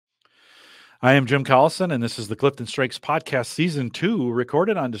I am Jim Collison, and this is the CliftonStrengths Podcast Season 2,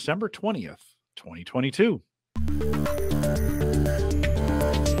 recorded on December 20th, 2022.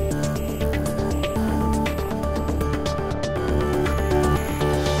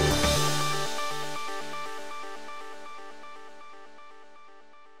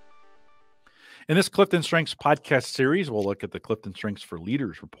 In this CliftonStrengths podcast series, we'll look at the CliftonStrengths for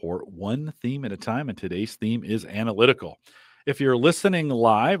Leaders report, one theme at a time, and today's theme is analytical. If you're listening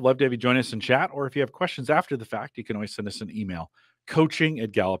live, love to have you join us in chat, or if you have questions after the fact, you can always send us an email,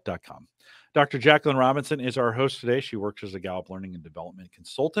 coaching@gallup.com. Dr. Jaclynn Robinson is our host today. She works as a Gallup Learning and Development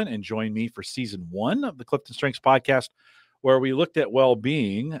Consultant and joined me for Season 1 of the CliftonStrengths podcast, where we looked at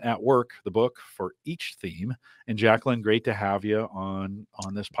well-being at work, the book for each theme. And Jaclynn, great to have you on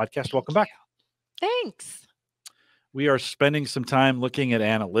this podcast. Welcome back. Thanks. We are spending some time looking at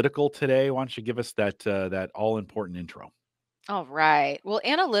analytical today. Why don't you give us that all-important intro? All right. Well,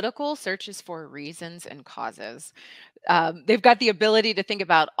 analytical searches for reasons and causes. They've got the ability to think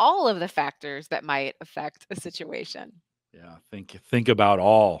about all of the factors that might affect a situation. Yeah, think about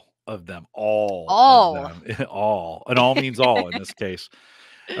all of them. All. Of them. All. And all means all in this case.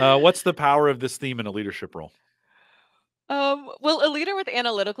 What's the power of this theme in a leadership role? Well, a leader with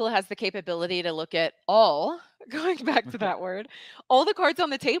analytical has the capability to look at going back to that word, all the cards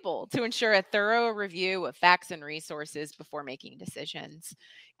on the table to ensure a thorough review of facts and resources before making decisions.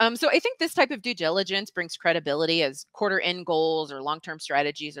 So I think this type of due diligence brings credibility as quarter end goals or long-term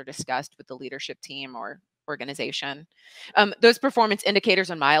strategies are discussed with the leadership team or organization. Those performance indicators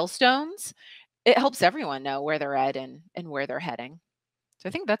and milestones, it helps everyone know where they're at and where they're heading. So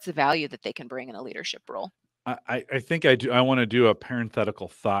I think that's the value that they can bring in a leadership role. I think I do. I want to do a parenthetical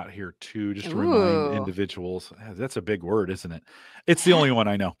thought here too, just to remind individuals. That's a big word, isn't it? It's the only one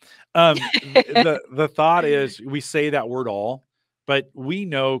I know. The thought is we say that word all, but we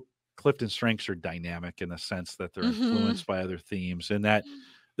know CliftonStrengths are dynamic in the sense that they're influenced by other themes, and that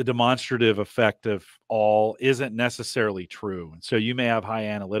the demonstrative effect of all isn't necessarily true. And so you may have high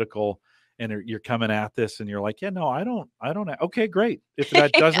analytical, and you're coming at this and you're like, yeah, no, I don't. Okay, great. If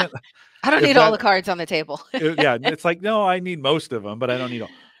that doesn't, I don't need all the cards on the table. Yeah. It's like, no, I need most of them, but I don't need all.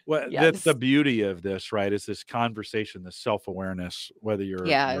 Well, that's the beauty of this, right? Is this conversation, this self-awareness, whether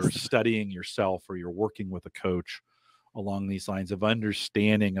you're studying yourself or you're working with a coach along these lines of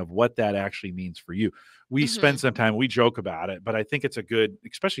understanding of what that actually means for you. We spend some time, we joke about it, but I think it's a good,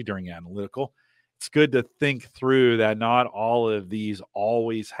 especially during analytical, it's good to think through that not all of these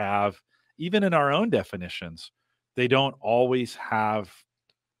always have, even in our own definitions, they don't always have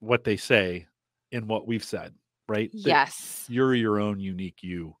what they say in what we've said, right? Yes. You're your own unique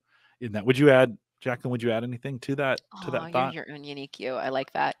you in that. Would you add, Jaclynn, would you add anything to that thought? You're your own unique you. I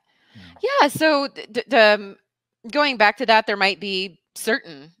like that. Yeah. So going back to that, there might be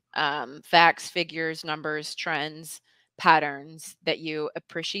certain facts, figures, numbers, trends, patterns that you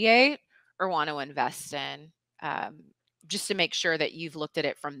appreciate or want to invest in, just to make sure that you've looked at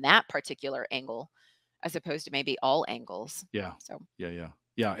it from that particular angle, as opposed to maybe all angles. Yeah. So yeah.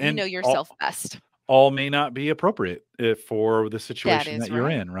 And you know yourself best. All may not be appropriate for the situation that you're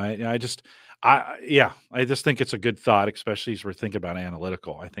in, right? I just think it's a good thought, especially as we're thinking about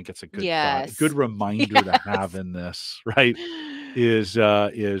analytical. I think it's a good thought, a good reminder to have in this, right? Is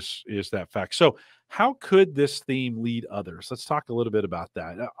that fact. So how could this theme lead others? Let's talk a little bit about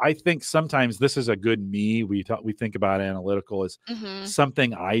that. I think sometimes this is a good me. We think about analytical as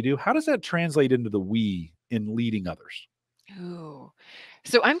something I do. How does that translate into the we in leading others? Ooh.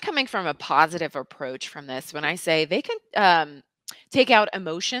 So I'm coming from a positive approach from this when I say they can take out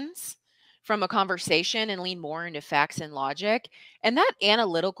emotions from a conversation and lean more into facts and logic. And that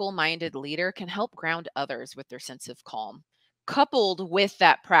analytical minded leader can help ground others with their sense of calm, coupled with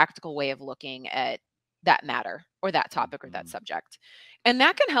that practical way of looking at that matter or that topic or that subject. And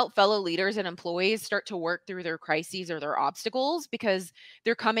that can help fellow leaders and employees start to work through their crises or their obstacles because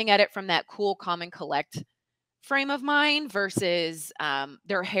they're coming at it from that cool, calm, and collect frame of mind versus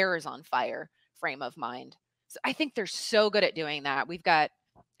their hair is on fire frame of mind. So I think they're so good at doing that. We've got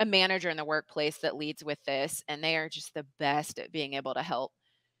a manager in the workplace that leads with this, and they are just the best at being able to help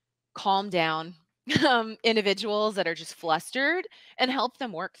calm down individuals that are just flustered and help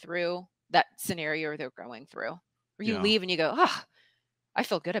them work through that scenario they're going through. Or you leave and you go, I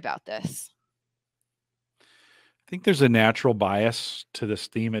feel good about this. I think there's a natural bias to this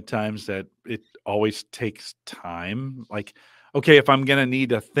theme at times that it always takes time. Like, okay, if I'm going to need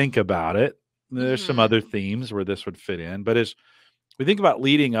to think about it, there's some other themes where this would fit in. But as we think about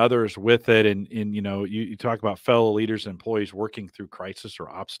leading others with it, and you talk about fellow leaders and employees working through crisis or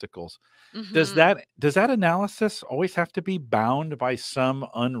obstacles. Does Mhm. that analysis always have to be bound by some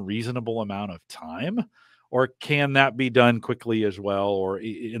unreasonable amount of time, or can that be done quickly as well, or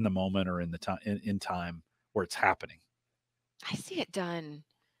in the moment, or in the time in time where it's happening? I see it done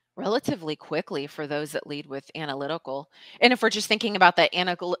relatively quickly for those that lead with analytical. And if we're just thinking about that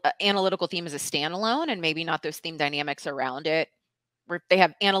analytical theme as a standalone and maybe not those theme dynamics around it, where if they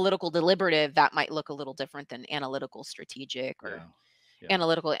have analytical deliberative, that might look a little different than analytical strategic or Yeah, yeah.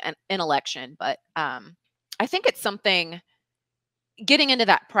 analytical intellection. But I think it's something getting into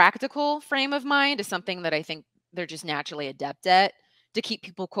that practical frame of mind is something that I think they're just naturally adept at to keep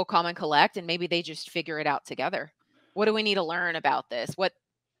people cool, calm, and collect. And maybe they just figure it out together. What do we need to learn about this? What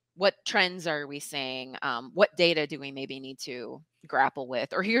trends are we seeing? What data do we maybe need to grapple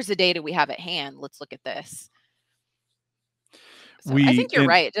with? Or here's the data we have at hand. Let's look at this. So I We think you're and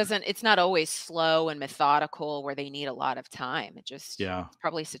right. It's not always slow and methodical where they need a lot of time. Yeah. It's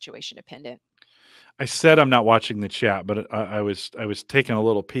probably situation dependent. I said I'm not watching the chat, but I was taking a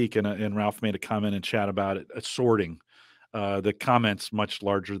little peek, and Ralph made a comment in chat about it, sorting. The comment's much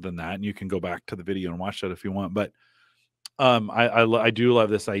larger than that, and you can go back to the video and watch that if you want. But I do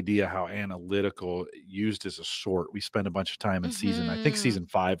love this idea how analytical used as a sort. We spend a bunch of time in I think Hmm. season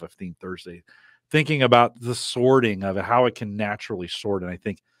 5 of Theme Thursday, thinking about the sorting of it, how it can naturally sort. And I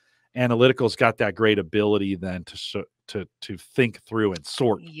think analytical's got that great ability then to think through and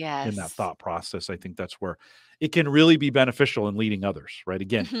sort in that Yes. thought process. I think that's where it can really be beneficial in leading others, right?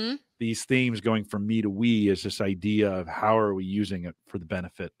 Again, Hmm. these themes going from me to we is this idea of how are we using it for the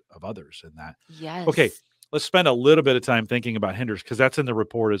benefit of others in that. Okay, Yes. let's spend a little bit of time thinking about hinders because that's in the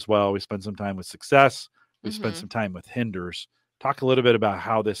report as well. We spend some time with success. We spend Hmm. some time with hinders. Talk a little bit about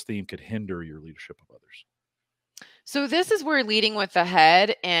how this theme could hinder your leadership of others. So this is where leading with the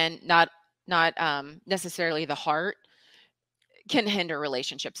head and not necessarily the heart can hinder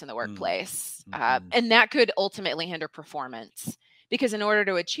relationships in the Mm, workplace. mhm. And that could ultimately hinder performance. Because in order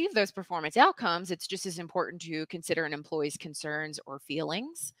to achieve those performance outcomes, it's just as important to consider an employee's concerns or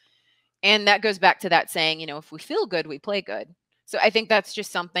feelings. And that goes back to that saying, if we feel good, we play good. So I think that's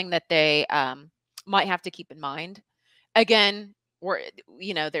just something that they might have to keep in mind. Again,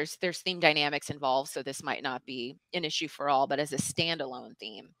 there's theme dynamics involved, so this might not be an issue for all. But as a standalone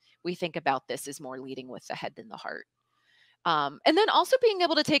theme, we think about this as more leading with the head than the heart. And then also being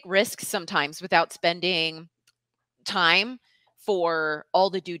able to take risks sometimes without spending time for all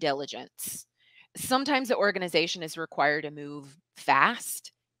the due diligence. Sometimes the organization is required to move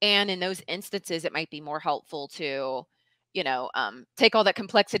fast. And in those instances, it might be more helpful to, take all that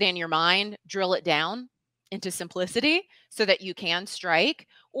complexity in your mind, drill it down into simplicity so that you can strike,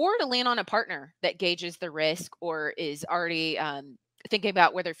 or to lean on a partner that gauges the risk or is already thinking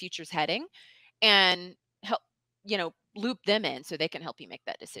about where their future's heading and help, loop them in so they can help you make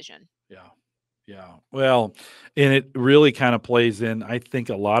that decision. Yeah. Yeah. Well, and it really kind of plays in. I think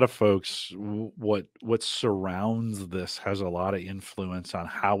a lot of folks, what surrounds this has a lot of influence on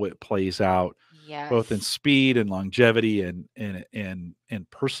how it plays out, both in Yes. speed and longevity and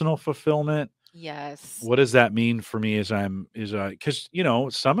personal fulfillment. Yes. What does that mean for me as because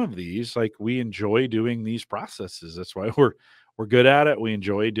some of these, like, we enjoy doing these processes. That's why we're good at it. We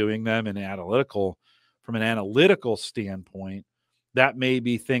enjoy doing them in analytical from an analytical standpoint. That may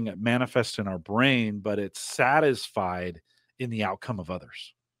be thing that manifests in our brain, but it's satisfied in the outcome of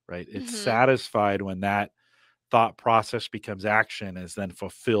others, right? It's Mhm. satisfied when that thought process becomes action, is then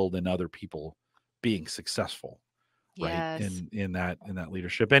fulfilled in other people being successful, right? Yes. In that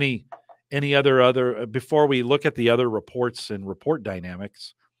leadership. Any other before we look at the other reports and report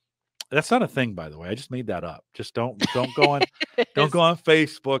dynamics, that's not a thing, by the way. I just made that up. Just don't go Yes. on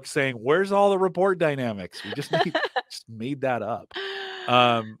Facebook saying, "Where's all the report dynamics?" We just made that up.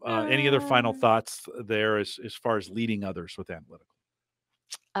 Any other final Uh, thoughts there as far as leading others with analytical?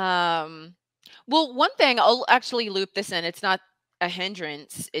 um, well, one thing I'll actually loop this in. It's not a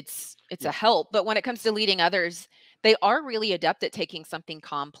hindrance, it's a Yeah. help, but when it comes to leading others, they are really adept at taking something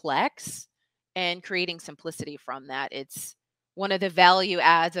complex and creating simplicity from that. It's one of the value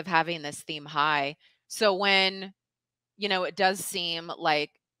adds of having this theme high. So when, it does seem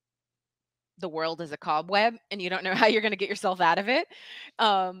like the world is a cobweb and you don't know how you're going to get yourself out of it,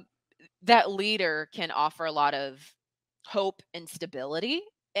 um, that leader can offer a lot of hope and stability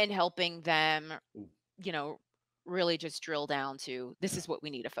in helping them, Ooh, you know, really just drill down to this yeah. is what we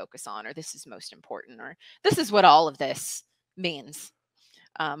need to focus on, or this is most important, or this is what all of this means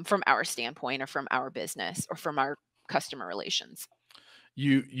from our standpoint, or from our business, or from our customer relations.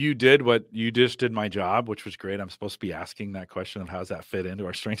 You did what you just did my job, which was great. I'm supposed to be asking that question of how does that fit into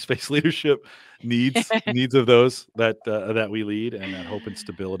our strengths-based leadership needs of those that we lead, and that hope and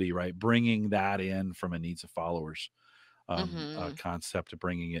stability, right? Bringing that in from a needs of followers concept, of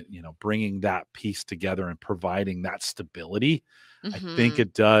bringing it, bringing that piece together and providing that stability. I think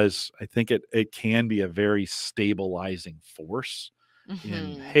it does. I think it can be a very stabilizing force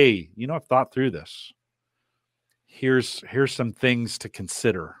in, hey, I've thought through this. Here's some things to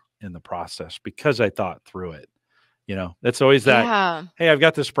consider in the process because I thought through it. That's always that, hey, I've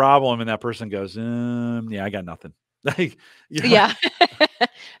got this problem, and that person goes, yeah, I got nothing. Like, yeah.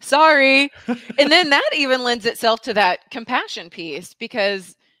 Sorry. And then that even lends itself to that compassion piece,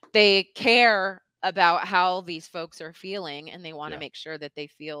 because they care about how these folks are feeling, and they want to make sure that they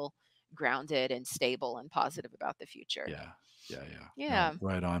feel grounded and stable and positive about the future. Yeah. No,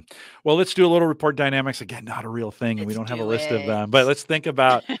 right on. Well, let's do a little report dynamics. Again, not a real thing, and we don't have a list of them, but let's think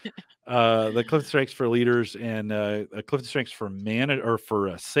about the Clifton Strengths for leaders and a Clifton Strengths for or for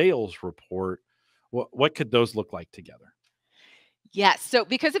a sales report. What could those look like together? Yes. So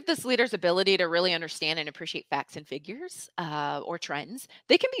because of this leader's ability to really understand and appreciate facts and figures or trends,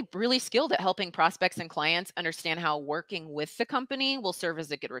 they can be really skilled at helping prospects and clients understand how working with the company will serve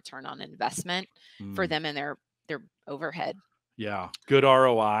as a good return on investment for them and their overhead. Yeah. Good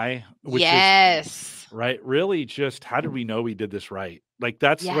ROI, which is right. Really just, how did we know we did this right? Like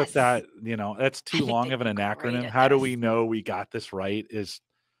that's what that, that's too long of an acronym. How do we know we got this right is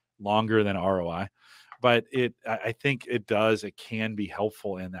longer than ROI. But I think it can be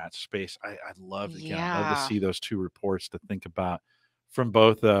helpful in that space. I'd love to see those two reports to think about from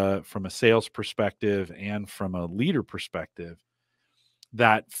both from a sales perspective and from a leader perspective.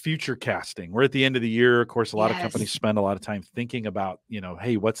 That future casting. We're at the end of the year. Of course, a lot of companies spend a lot of time thinking about,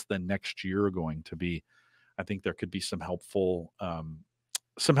 hey, what's the next year going to be? I think there could be some helpful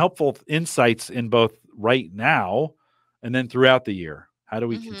insights in both right now and then throughout the year. How do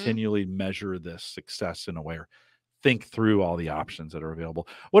we continually measure this success in a way, or think through all the options that are available?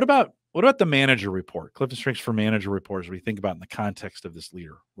 What about the manager report? Clifton Strengths for manager reports, we think about in the context of this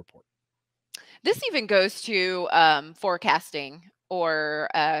leader report. This even goes to forecasting or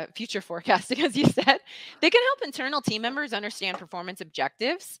future forecasting, as you said. They can help internal team members understand performance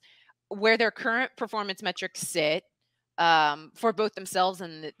objectives, where their current performance metrics sit for both themselves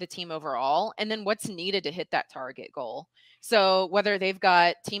and the team overall, and then what's needed to hit that target goal. So whether they've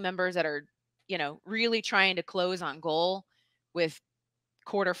got team members that are, really trying to close on goal with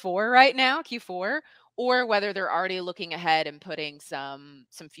Q4 right now, Q4, or whether they're already looking ahead and putting some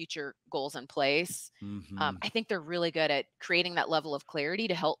future goals in place. I think they're really good at creating that level of clarity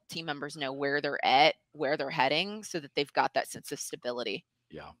to help team members know where they're at, where they're heading, so that they've got that sense of stability.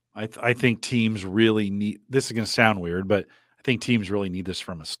 Yeah, I think teams really need this. Is going to sound weird, but I think teams really need this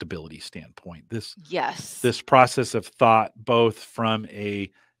from a stability standpoint. This process of thought, both from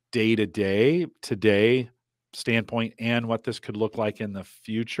a day-to-day, today standpoint, and what this could look like in the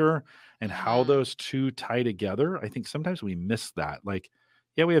future, and how those two tie together. I think sometimes we miss that. Like,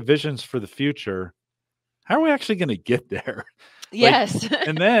 yeah, we have visions for the future. How are we actually going to get there? Yes.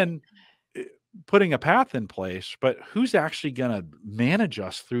 And then putting a path in place, but who's actually going to manage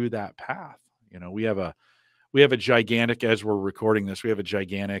us through that path? We have a gigantic, as we're recording this, we have a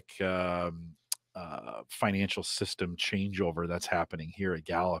gigantic financial system changeover that's happening here at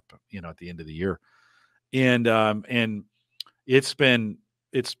Gallup, at the end of the year. And it's been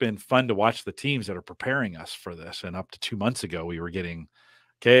fun to watch the teams that are preparing us for this. And up to 2 months ago, we were getting,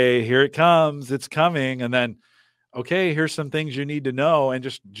 okay, here it comes, it's coming. And then, okay, here's some things you need to know, and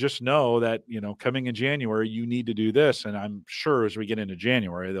just know that, coming in January, you need to do this. And I'm sure as we get into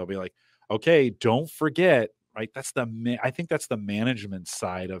January, they'll be like, okay, don't forget, right? I think that's the management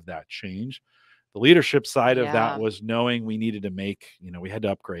side of that change. The leadership side of that was knowing we needed to make, we had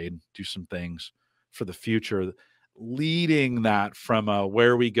to upgrade, do some things for the future, leading that from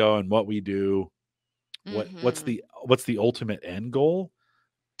where we go and what we do, what's the ultimate end goal,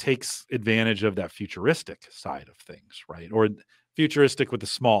 takes advantage of that futuristic side of things, right? Or futuristic with a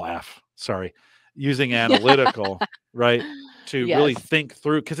small f, sorry, using analytical, right? To really think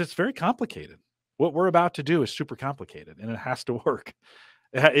through, because it's very complicated. What we're about to do is super complicated, and it has to work.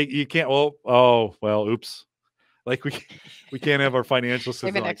 You can't, oops. Like we can't have our financial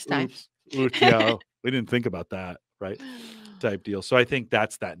system Maybe next time. Oops, yeah, we didn't think about that, right? Type deal. So I think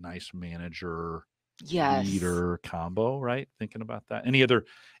that's that nice manager leader combo, right? Thinking about that. Any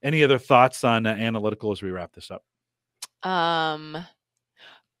other thoughts on analytical as we wrap this up?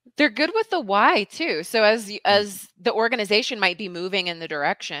 They're good with the why too. So as the organization might be moving in the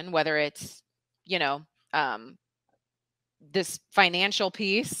direction, whether it's, this financial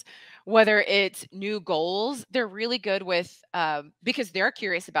piece, whether it's new goals, they're really good with, because they're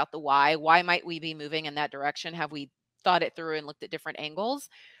curious about the why. Why might we be moving in that direction? Have we thought it through and looked at different angles?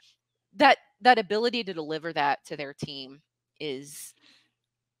 That ability to deliver that to their team is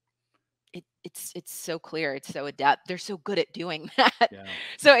it's so clear. It's so adept. They're so good at doing that. Yeah.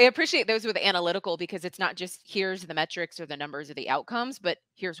 So I appreciate those with analytical, because it's not just here's the metrics or the numbers or the outcomes, but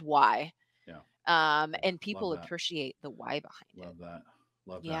here's why. Yeah. And people appreciate the why behind it. Love that.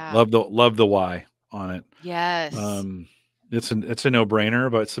 Love Yeah. that. Love the why on it. Yes. It's a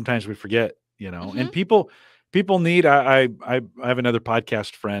no-brainer, but sometimes we forget, and people need, I have another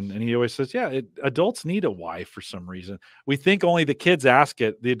podcast friend, and he always says, yeah, adults need a why for some reason. We think only the kids ask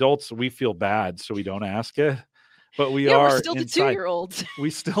it. The adults, we feel bad, so we don't ask it. But we're still inside, the 2-year-olds. We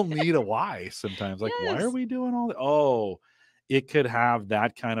still need a why sometimes. Like, why are we doing all that? Oh, it could have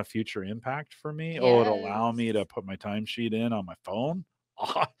that kind of future impact for me. Yes. Oh, it'll allow me to put my timesheet in on my phone.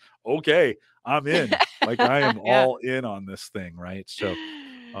 Okay, I'm in. Like, I am all in on this thing, right? So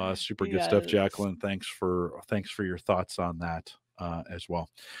super good stuff, Jaclynn. Thanks for your thoughts on that as well.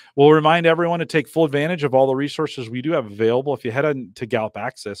 We'll remind everyone to take full advantage of all the resources we do have available. If you head on to Gallup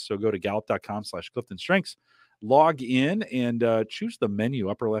Access, so go to gallup.com/CliftonStrengths, log in and choose the menu,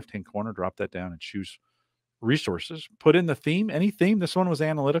 upper left-hand corner, drop that down and choose resources. Put in the theme, any theme. This one was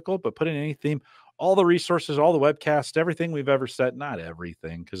analytical, but put in any theme. All the resources, all the webcasts, everything we've ever said, not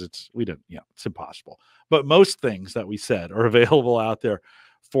everything, because it's impossible. But most things that we said are available out there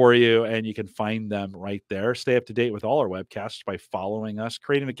for you, and you can find them right there. Stay up to date with all our webcasts by following us.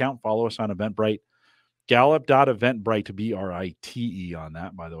 Create an account, follow us on Eventbrite. Gallup.eventbrite, BRITE on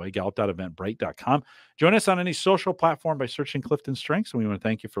that, by the way, gallup.eventbrite.com. Join us on any social platform by searching Clifton Strengths, and we want to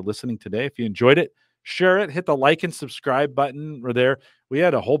thank you for listening today. If you enjoyed it, share it, hit the like and subscribe button. We're there. We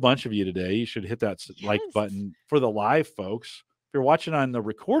had a whole bunch of you today. You should hit that like button for the live folks. If you're watching on the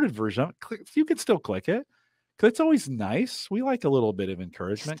recorded version, you can still click it. It's always nice. We like a little bit of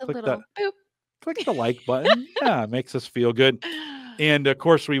encouragement. Click the like button. Yeah, it makes us feel good. And of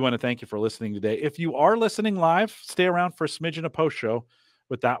course, we want to thank you for listening today. If you are listening live, stay around for a smidgen of post show.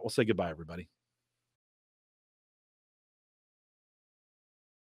 With that, we'll say goodbye, everybody.